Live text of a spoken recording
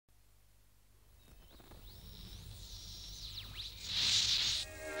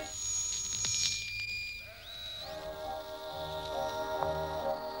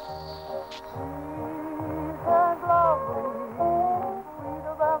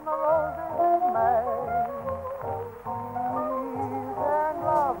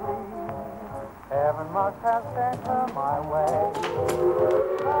must have sent her my way.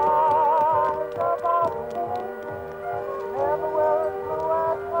 Eyes above me, never will blue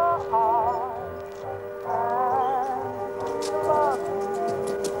as her eyes. And she loved me,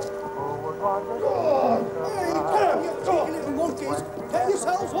 who would want to see her cry? You cheeky little monkeys! Get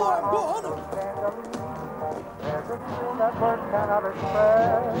yourselves home, go on! There's a thrill that words cannot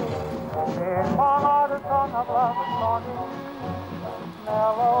express. In my heart a song of love is haunting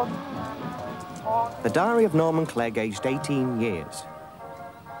melody. The Diary of Norman Clegg, aged 18 years.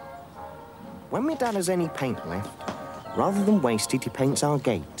 When my dad has any paint left, rather than waste it, he paints our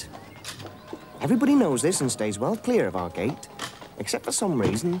gate. Everybody knows this and stays well clear of our gate, except for some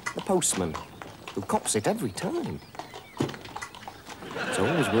reason, the postman, who cops it every time. It's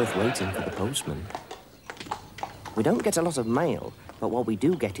always worth waiting for the postman. We don't get a lot of mail, but what we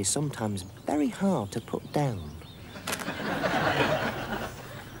do get is sometimes very hard to put down.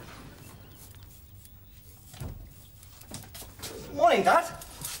 Morning, Dad.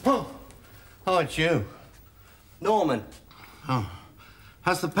 Oh, it's you. Norman. Oh,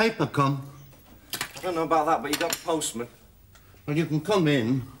 has the paper come? I don't know about that, but you got the postman. Well, you can come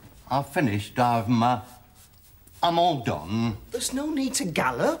in. I've finished. I'm all done. There's no need to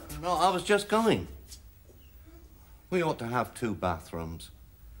gallop. No, I was just going. We ought to have 2 bathrooms.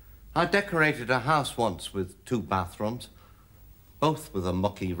 I decorated a house once with 2 bathrooms, both with a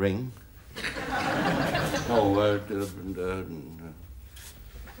mucky ring.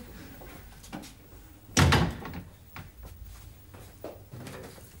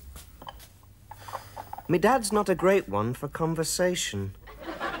 My dad's not a great one for conversation.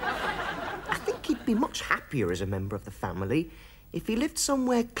 I think he'd be much happier as a member of the family if he lived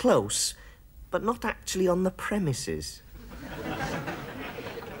somewhere close, but not actually on the premises.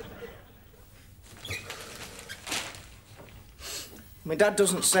 My dad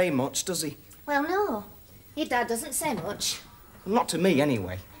doesn't say much, does he? Well, no. Your dad doesn't say much. Not to me,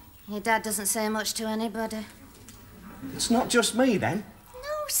 anyway. Your dad doesn't say much to anybody. It's not just me, then.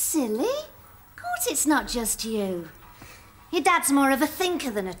 No, silly. Of course it's not just you. Your dad's more of a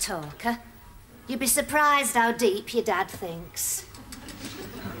thinker than a talker. You'd be surprised how deep your dad thinks.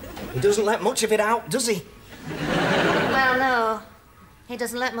 He doesn't let much of it out, does he? Well, no. He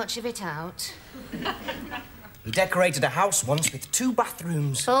doesn't let much of it out. He decorated a house once with 2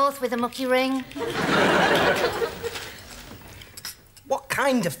 bathrooms. Both with a mucky ring. What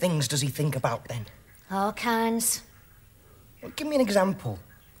kind of things does he think about, then? All kinds. Well, give me an example.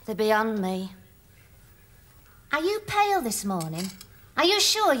 They're beyond me. Are you pale this morning? Are you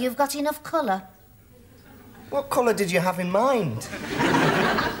sure you've got enough colour? What colour did you have in mind?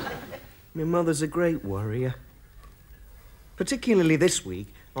 My mother's a great worrier. Particularly this week,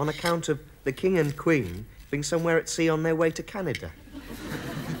 on account of the King and Queen being somewhere at sea on their way to Canada.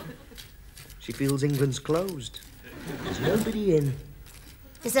 She feels England's closed. There's nobody in.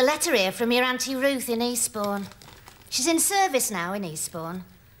 There's a letter here from your Auntie Ruth in Eastbourne. She's in service now in Eastbourne.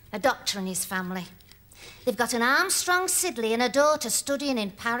 A doctor and his family. They've got an Armstrong Sidley and a daughter studying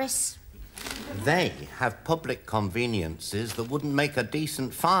in Paris. They have public conveniences that wouldn't make a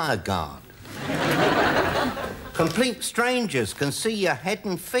decent fire guard. Complete strangers can see your head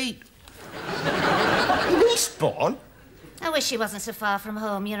and feet. In Eastbourne? I wish she wasn't so far from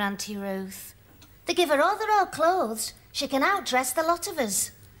home, your Auntie Ruth. They give her all their old clothes. She can outdress the lot of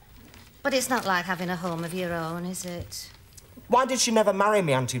us. But it's not like having a home of your own, is it? Why did she never marry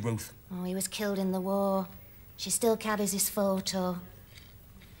me, Auntie Ruth? Oh, he was killed in the war. She still carries his photo.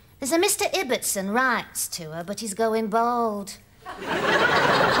 There's a Mr. Ibbotson writes to her, but he's going bald.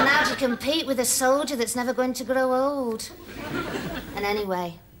 And how do you compete with a soldier that's never going to grow old? And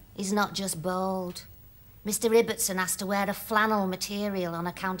anyway, he's not just bald. Mr. Ibbotson has to wear a flannel material on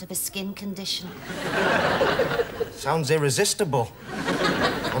account of a skin condition. Sounds irresistible.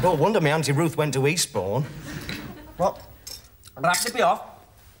 I don't wonder my Auntie Ruth went to Eastbourne. What? I'll have to be off.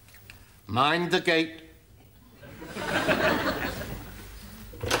 Mind the gate.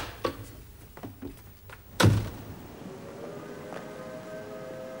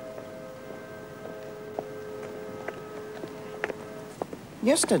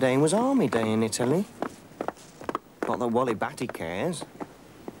 Yesterday was Army Day in Italy. Not that Wally Batty cares.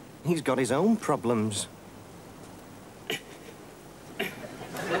 He's got his own problems.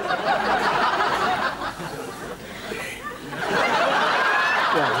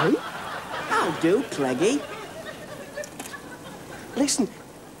 Wally? How do, Cleggy? Listen,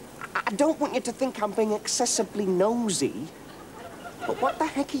 I don't want you to think I'm being excessively nosy, but what the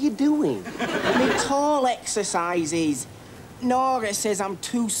heck are you doing? Me tall exercises. Nora says I'm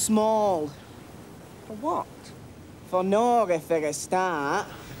too small. For what? For Nora, for a start.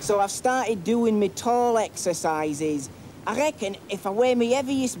 So I've started doing my tall exercises. I reckon if I wear my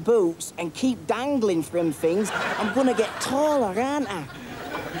heaviest boots and keep dangling from things, I'm gonna get taller, aren't I?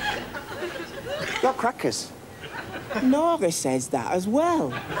 You're crackers. Nora says that as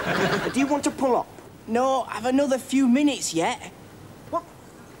well. Do you want to pull up? No, I've another few minutes yet. What?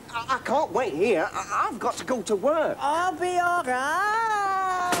 I can't wait here. I've got to go to work. I'll be all right.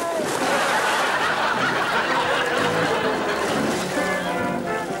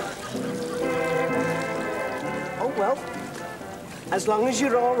 Oh, well, as long as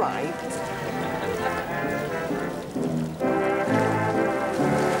you're all right.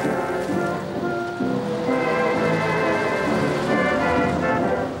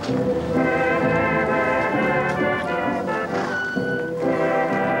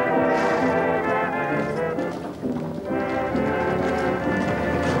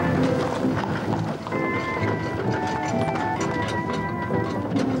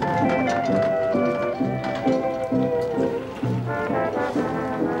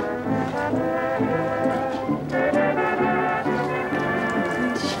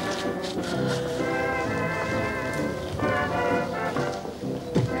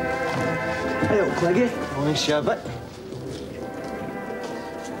 Hello, Cleggy. Morning, Sherbet.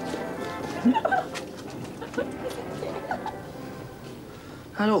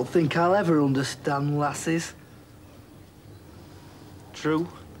 I don't think I'll ever understand lasses. True.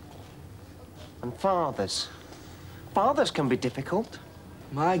 And fathers. Fathers can be difficult.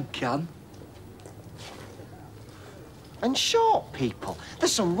 Mine can. And short people.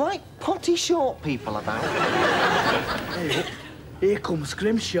 There's some right potty short people about. Hey, here comes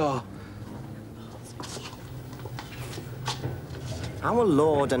Scrimshaw. Our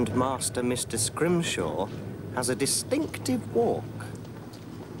Lord and Master, Mr. Scrimshaw, has a distinctive walk.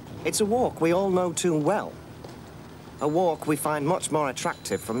 It's a walk we all know too well. A walk we find much more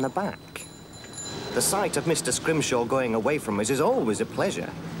attractive from the back. The sight of Mr. Scrimshaw going away from us is always a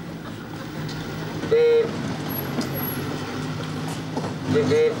pleasure.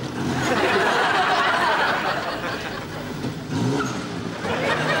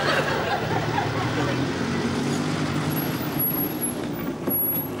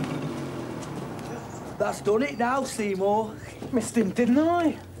 That's done it now, Seymour. Missed him, didn't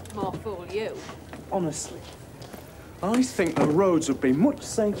I? More fool you. Honestly. I think the roads would be much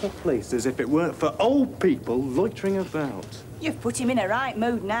safer places if it weren't for old people loitering about. You've put him in a right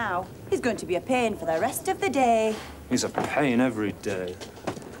mood now. He's going to be a pain for the rest of the day. He's a pain every day.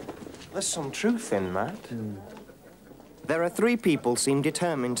 There's some truth in that. There are three people seem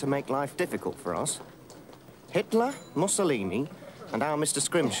determined to make life difficult for us. Hitler, Mussolini, and our Mr.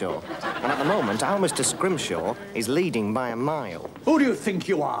 Scrimshaw. And at the moment, our Mr. Scrimshaw is leading by a mile. Who do you think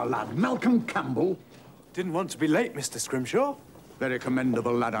you are, lad? Malcolm Campbell? Didn't want to be late, Mr. Scrimshaw. Very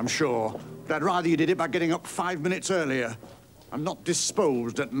commendable, lad, I'm sure. But I'd rather you did it by getting up 5 minutes earlier. I'm not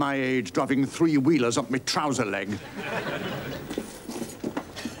disposed at my age driving three-wheelers up my trouser leg.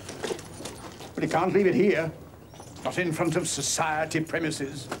 But you can't leave it here. Not in front of society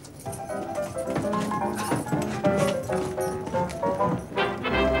premises.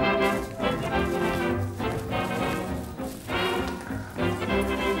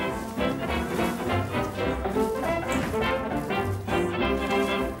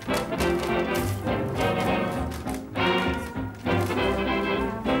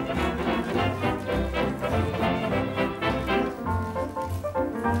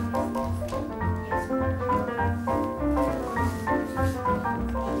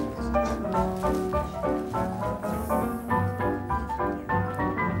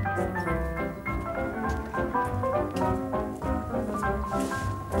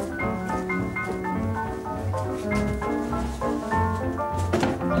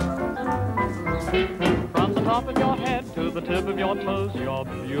 From the top of your head to the tip of your toes, you're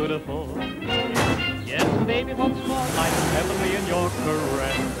beautiful. Yes, baby, what's more, light and heavenly in your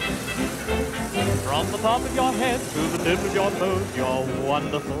caress. From the top of your head to the tip of your toes, you're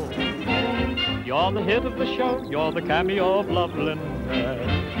wonderful. You're the hit of the show, you're the cameo of loveliness.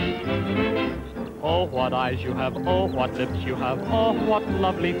 Oh, what eyes you have, oh, what lips you have, oh, what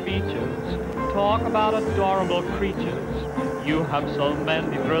lovely features. Talk about adorable creatures. You have so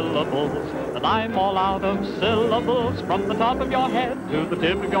many thrillables that I'm all out of syllables. From the top of your head to the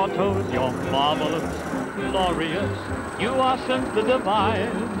tip of your toes, you're marvelous, glorious. You are simply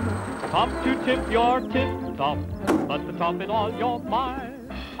divine. Top to tip, you're tip-top, but the top in all your mind.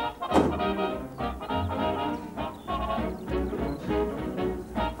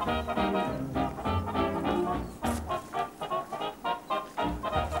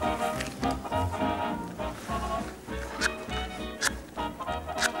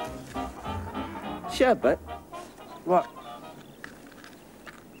 Sherbet? What?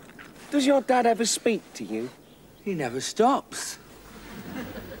 Does your dad ever speak to you? He never stops.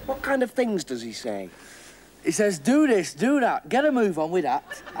 What kind of things does he say? He says, do this, do that, get a move on with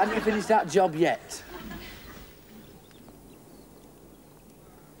that. Haven't you finished that job yet?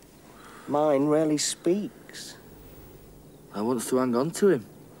 Mine rarely speaks. I wants to hang on to him.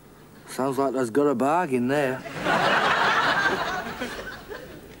 Sounds like there's got a bargain there.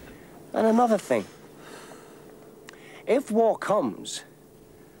 And another thing. If war comes,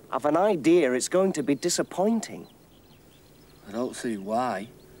 I've an idea it's going to be disappointing. I don't see why.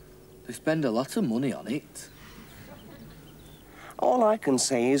 They spend a lot of money on it. All I can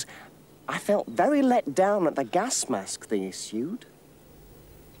say is I felt very let down at the gas mask they issued.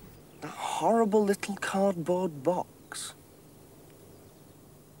 That horrible little cardboard box.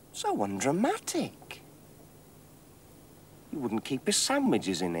 So undramatic. You wouldn't keep your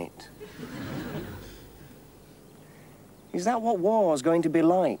sandwiches in it. Is that what war's going to be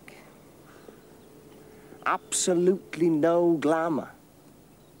like? Absolutely no glamour.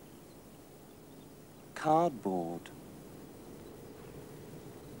 Cardboard.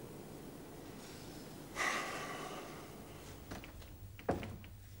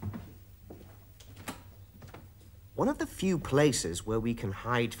 One of the few places where we can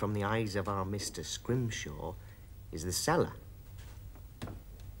hide from the eyes of our Mr. Scrimshaw is the cellar.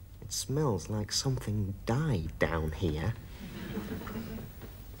 It smells like something died down here.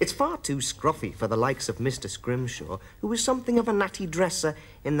 It's far too scruffy for the likes of Mr. Scrimshaw, who was something of a natty dresser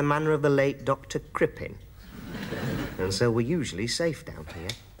in the manner of the late Dr. Crippen. And so we're usually safe down here.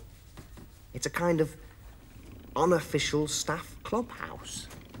 It's a kind of unofficial staff clubhouse.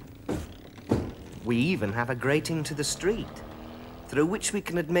 We even have a grating to the street, through which we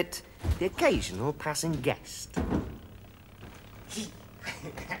can admit the occasional passing guest.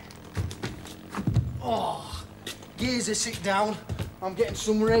 Oh, Geezer, sit down. I'm getting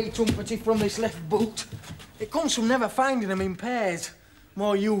some ray tumpety from this left boot. It comes from never finding them in pairs,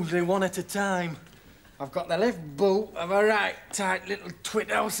 more usually one at a time. I've got the left boot of a right tight little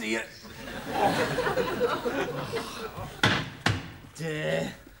twit house here.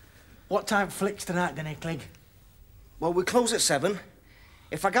 What time flicks tonight, then, Clegg? Well, we close at 7.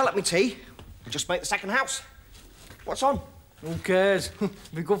 If I gallop me tea, we'll just make the second house. What's on? Who cares?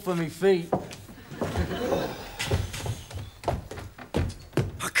 Be good for me feet.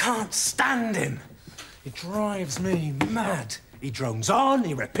 I can't stand him. He drives me mad. He drones on,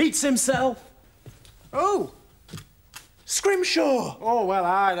 he repeats himself. Oh! Scrimshaw! Oh, well,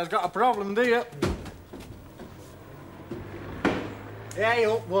 aye, there's got a problem, do you? Hey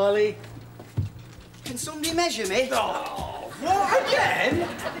up, Wally. Can somebody measure me? Oh, what, again?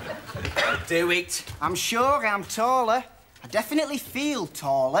 Do it. I'm sure I'm taller. I definitely feel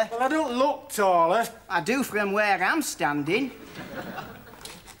taller. Well, I don't look taller. I do from where I'm standing.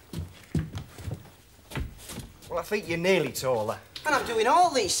 Well, I think you're nearly taller. And I'm doing all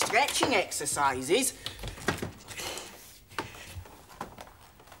these stretching exercises.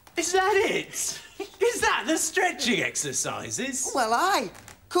 Is that it? Is that the stretching exercises? Well, aye.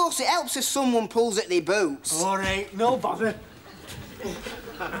 Of course, it helps if someone pulls at their boots. All right, no bother.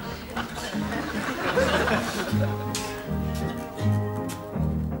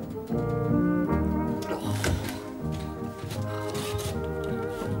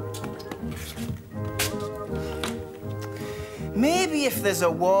 Maybe if there's a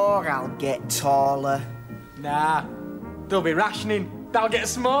war, I'll get taller. Nah, there'll be rationing. That'll get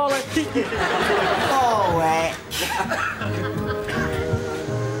smaller. Oh, heck.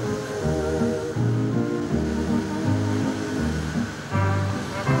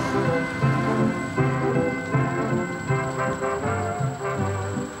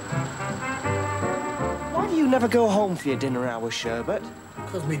 Why do you never go home for your dinner hour, Sherbet?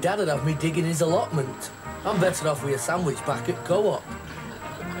 Because me dad'd have me digging his allotment. I'm better off with a sandwich back at Co-op.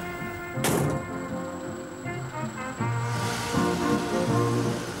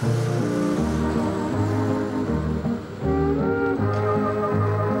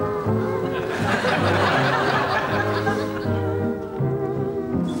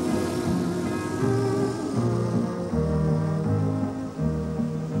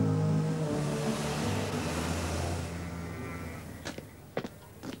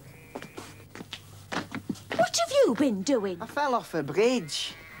 Been doing? I fell off a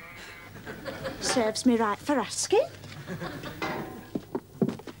bridge. Serves me right for asking.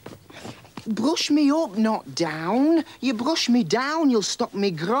 Brush me up, not down. You brush me down, you'll stop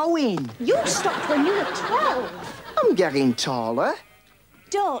me growing. You stopped when you were 12. I'm getting taller.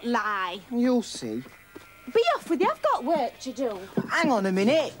 Don't lie. You'll see. Be off with you, I've got work to do. Hang on a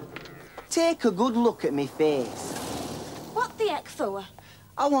minute. Take a good look at me face. What the heck for?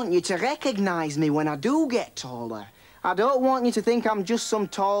 I want you to recognise me when I do get taller. I don't want you to think I'm just some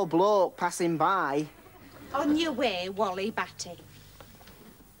tall bloke passing by. On your way, Wally Batty.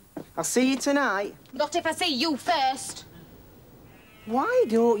 I'll see you tonight. Not if I see you first. Why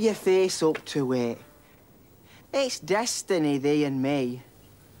don't you face up to it? It's destiny, thee and me.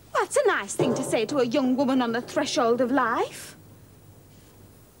 That's a nice thing to say to a young woman on the threshold of life.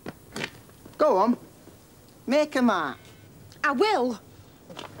 Go on. Make a mark. I will.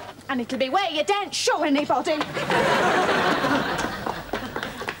 And it'll be where you daren't show anybody.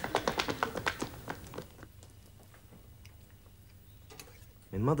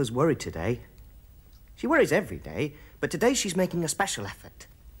 My mother's worried today. She worries every day, but today she's making a special effort.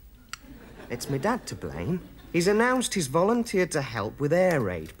 It's my dad to blame. He's announced he's volunteered to help with air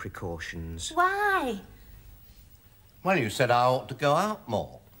raid precautions. Why? Well, you said I ought to go out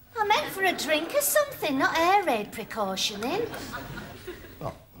more. I meant for a drink or something, not air raid precautioning.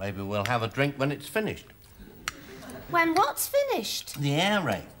 Well, maybe we'll have a drink when it's finished. When what's finished? The air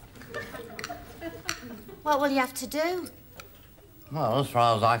raid. What will you have to do? Well, as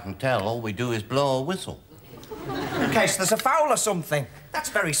far as I can tell, all we do is blow a whistle. In case there's a foul or something. That's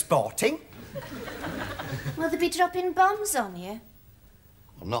very sporting. Will they be dropping bombs on you?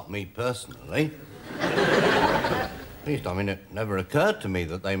 Well, not me personally. At least, I mean, it never occurred to me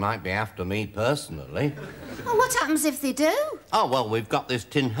that they might be after me personally. Well, what happens if they do? Oh, well, we've got this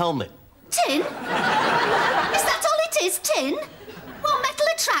tin helmet. Tin? Is that all it is, tin? What, metal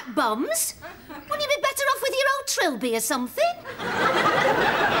attract bombs? Wouldn't you be better off with your old trilby or something?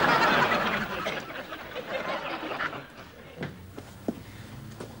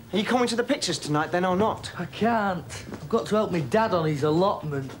 Are you coming to the pictures tonight, then, or not? I can't. I've got to help my dad on his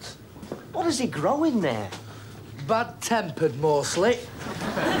allotment. What does he grow in there? Bad-tempered, mostly.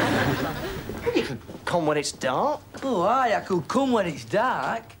 Well, you could come when it's dark. Oh, aye, I could come when it's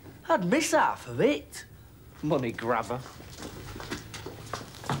dark. I'd miss half of it. Money grabber.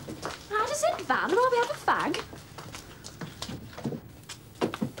 How does it van while we have a fag?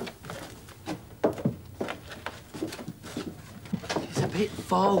 She's a bit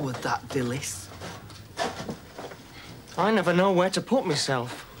forward, that Dillis. I never know where to put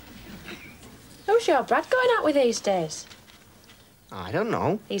myself. Who's your Brad going out with these days? I don't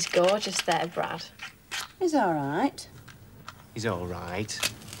know. He's gorgeous there, Brad. He's all right. He's all right.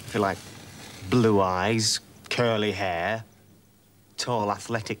 If you like, blue eyes, curly hair, tall,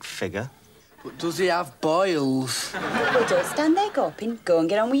 athletic figure. But does he have boils? Well, don't stand there gawping. Go and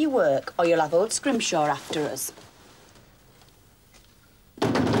get on with your work, or you'll have old Scrimshaw after us. Do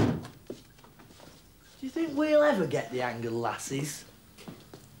you think we'll ever get the angle, lassies?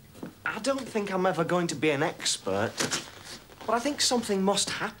 I don't think I'm ever going to be an expert, but I think something must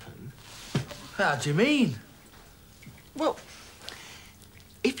happen. How do you mean? Well,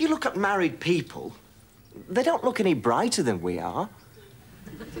 if you look at married people, they don't look any brighter than we are.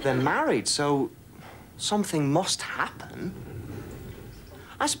 They're married, so something must happen.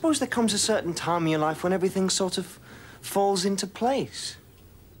 I suppose there comes a certain time in your life when everything sort of falls into place.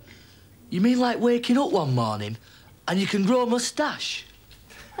 You mean like waking up one morning and you can grow a moustache?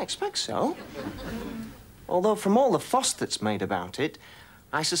 I expect so. Although from all the fuss that's made about it,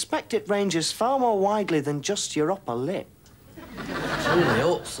 I suspect it ranges far more widely than just your upper lip. I really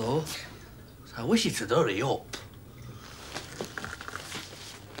hope so. I wish you'd hurry up.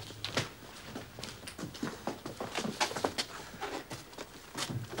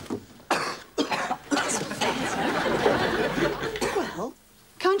 Well,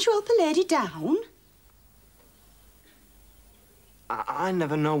 can't you help a lady down? I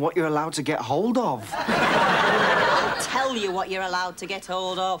never know what you're allowed to get hold of. I'll tell you what you're allowed to get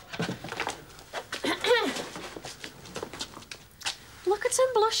hold of. Look at him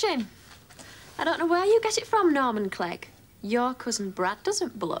blushing. I don't know where you get it from, Norman Clegg. Your cousin Brad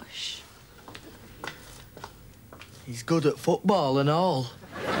doesn't blush. He's good at football and all.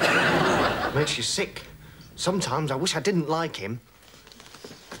 Makes you sick. Sometimes I wish I didn't like him.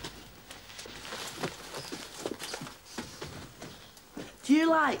 Do you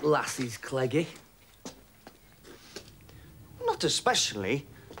like lassies, Cleggy? Not especially.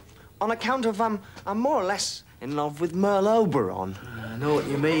 On account of I'm more or less in love with Merle Oberon. I know what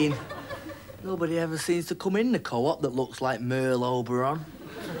you mean. Nobody ever seems to come in the co-op that looks like Merle Oberon.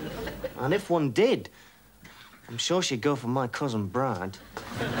 And if one did, I'm sure she'd go for my cousin Brad.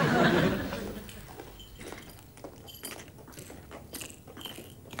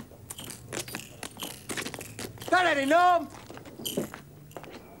 That ain't Norm!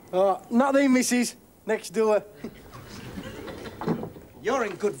 Oh, not thee, missus. Next door. You're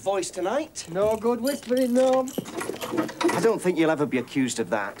in good voice tonight. No good whispering, Norm. I don't think you'll ever be accused of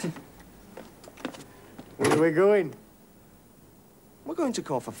that. Where are we going? We're going to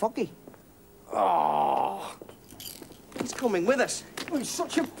call for Foggy. Oh, He's coming with us. he's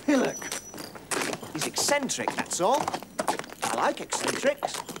such a pillock. He's eccentric, that's all. I like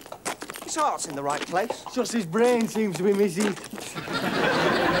eccentrics. His heart's in the right place. Just his brain seems to be missing.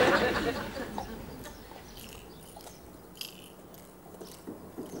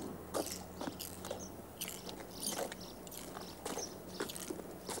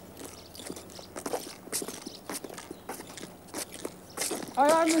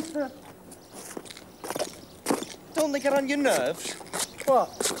 Aye, mister. Don't they get on your nerves?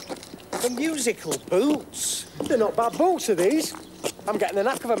 What? The musical boots. They're not bad boots, are these? I'm getting the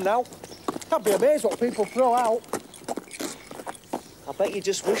knack of them now. I'd be amazed what people throw out. I bet you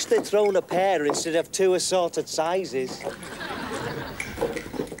just wish they'd thrown a pair instead of two assorted sizes.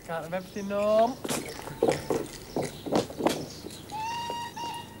 Can't have everything, Norm.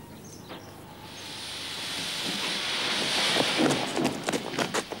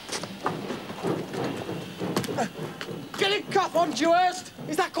 Get it, cop on, Dewhurst!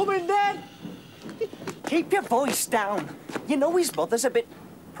 Is that coming then? Keep your voice down. You know his mother's a bit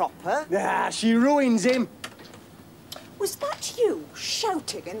proper. Ah, she ruins him. Was that you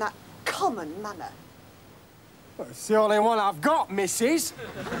shouting in that common manner? Well, it's the only one I've got, missus.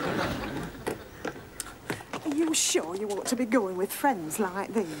 Are you sure you ought to be going with friends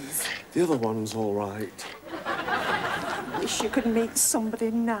like these? The other one's all right. I wish you could meet somebody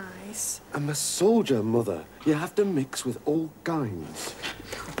nice. I'm a soldier, Mother. You have to mix with all kinds.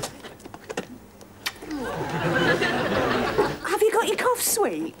 Have you got your cough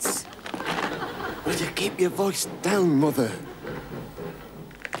sweets? Will you keep your voice down, Mother?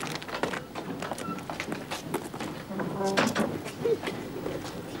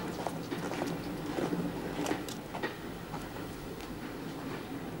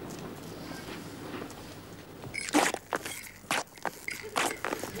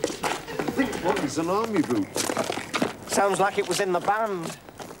 I think one's an army boot. Sounds like it was in the band.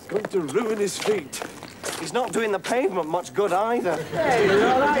 Going to ruin his feet. He's not doing the pavement much good either. Hey,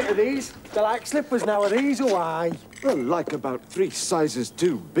 they're all right, are these? They're like slippers now, are these, or why? Well, like about 3 sizes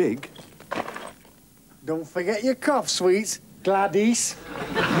too big. Don't forget your cough sweets, Gladys.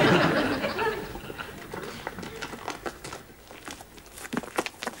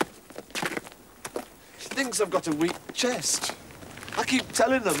 She thinks I've got a weak chest. I keep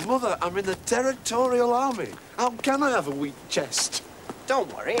telling her, Mother, I'm in the Territorial Army. How can I have a weak chest?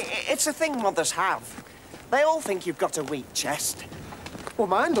 Don't worry, it's a thing mothers have. They all think you've got a weak chest. Well,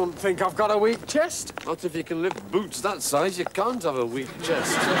 mine don't think I've got a weak chest. Not if you can lift boots that size, you can't have a weak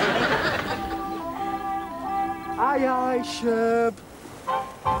chest. Aye, aye, Sherb.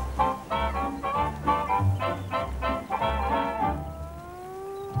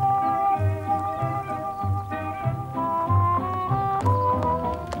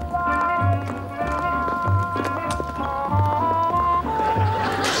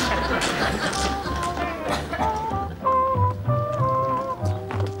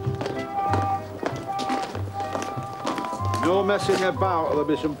 No messing about, there'll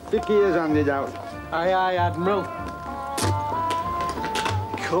be some thick ears handed out. Aye, aye, Admiral.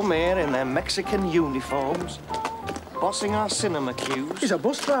 Come here in their Mexican uniforms, bossing our cinema queues. He's a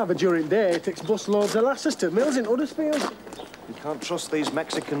bus driver during day. He takes bus loads of lasses to mills in Huddersfield. You can't trust these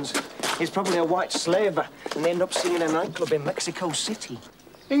Mexicans. He's probably a white slaver, and they end up singing a nightclub in Mexico City.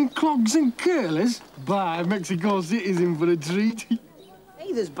 In clogs and curlers? Bye, Mexico City's in for a treat.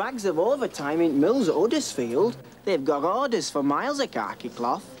 Hey, there's bags of overtime in mills at Huddersfield. They've got orders for miles of khaki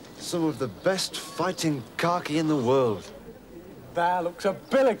cloth. Some of the best fighting khaki in the world. That looks a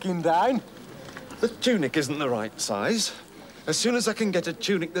billicking down. The tunic isn't the right size. As soon as I can get a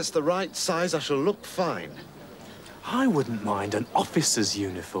tunic that's the right size, I shall look fine. I wouldn't mind an officer's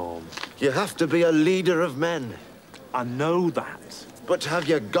uniform. You have to be a leader of men. I know that. But have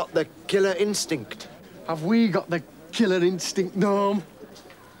you got the killer instinct? Have we got the killer instinct, Norm?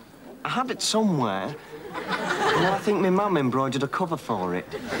 I had it somewhere. And I think my mum embroidered a cover for it.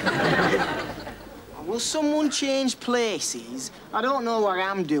 Will someone change places? I don't know what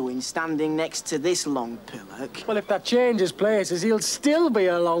I'm doing standing next to this long pillock. Well, if that changes places, he'll still be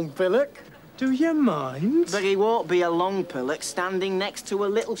a long pillock. Do you mind? But he won't be a long pillock standing next to a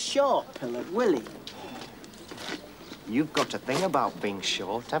little short pillock, will he? You've got a thing about being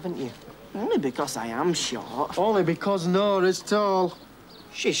short, haven't you? Only because I am short. Only because Nora's tall.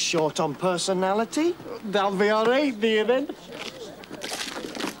 She's short on personality. That'll be all right, dear, then.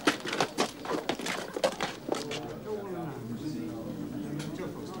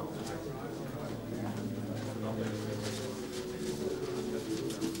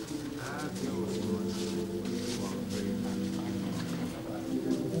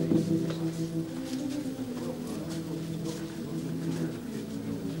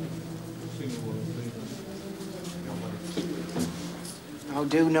 How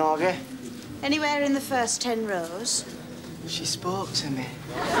do, Nora? Anywhere in the first 10 rows? She spoke to me.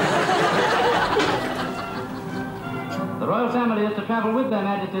 The royal family is to travel with their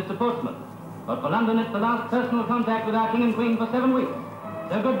Majesties to Portsmouth. But for London, it's the last personal contact with our King and Queen for 7 weeks.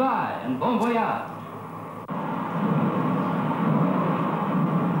 So goodbye and bon voyage.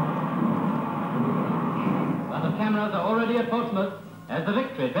 But the cameras are already at Portsmouth as the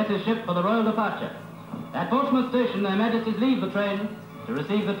Victory dresses ship for the royal departure. At Portsmouth Station, their Majesties leave the train to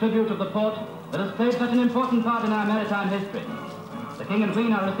receive the tribute of the port that has played such an important part in our maritime history. The King and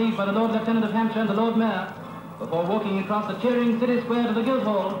Queen are received by the Lord Lieutenant of Hampshire and the Lord Mayor before walking across the cheering city square to the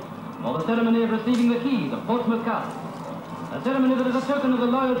Guildhall for the ceremony of receiving the keys of Portsmouth Castle. A ceremony that is a token of the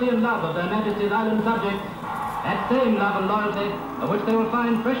loyalty and love of their Majesty's island subjects, that same love and loyalty of which they will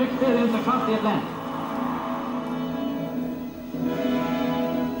find fresh experience across the Atlantic.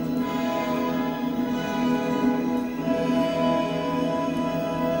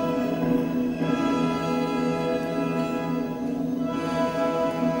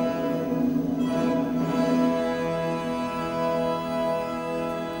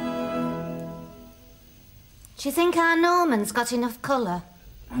 Do you think our Norman's got enough colour?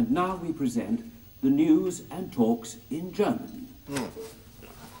 And now we present the news and talks in German.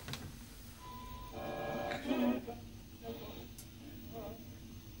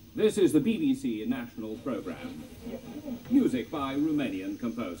 This is the BBC national programme. Music by Romanian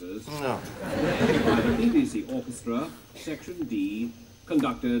composers. By the BBC Orchestra, Section D,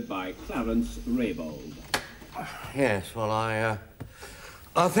 conducted by Clarence Raybould. Yes, well,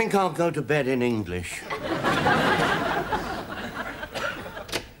 I think I'll go to bed in English.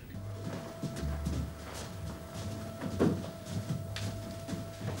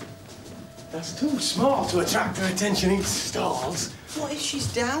 That's too small to attract her attention in stalls. What if she's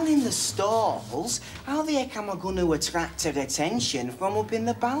down in the stalls? How the heck am I going to attract her attention from up in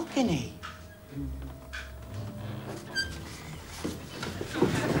the balcony?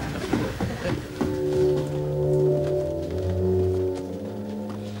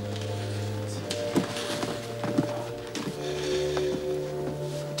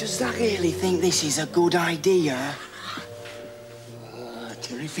 Does I really think this is a good idea?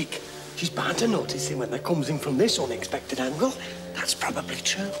 Terrific. She's bound to notice him when they comes in from this unexpected angle. That's probably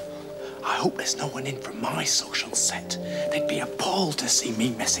true. I hope there's no one in from my social set. They'd be appalled to see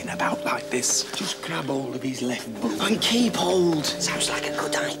me messing about like this. Just grab hold of his left boot. And keep hold. Sounds like a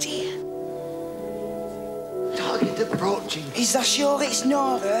good idea. Target approaching. Is that sure it's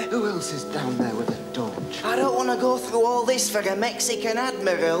Nora? Who else is down there with a torch? I don't want to go through all this for a Mexican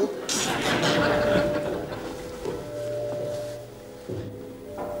admiral.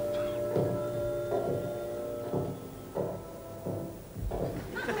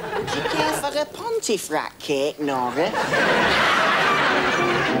 Would you care for a Pontefract cake, Nora?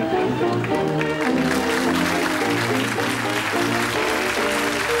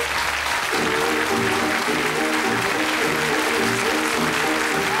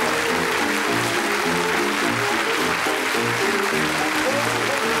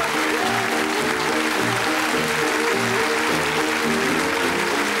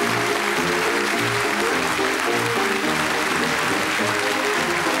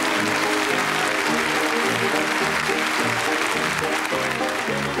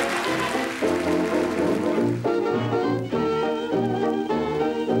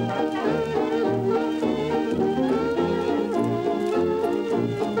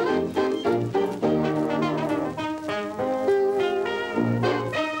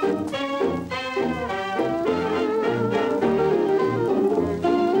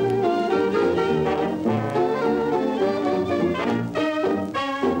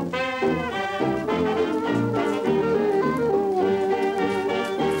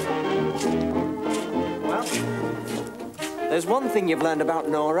 There's one thing you've learned about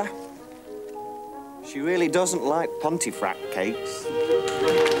Nora. She really doesn't like Pontefract cakes.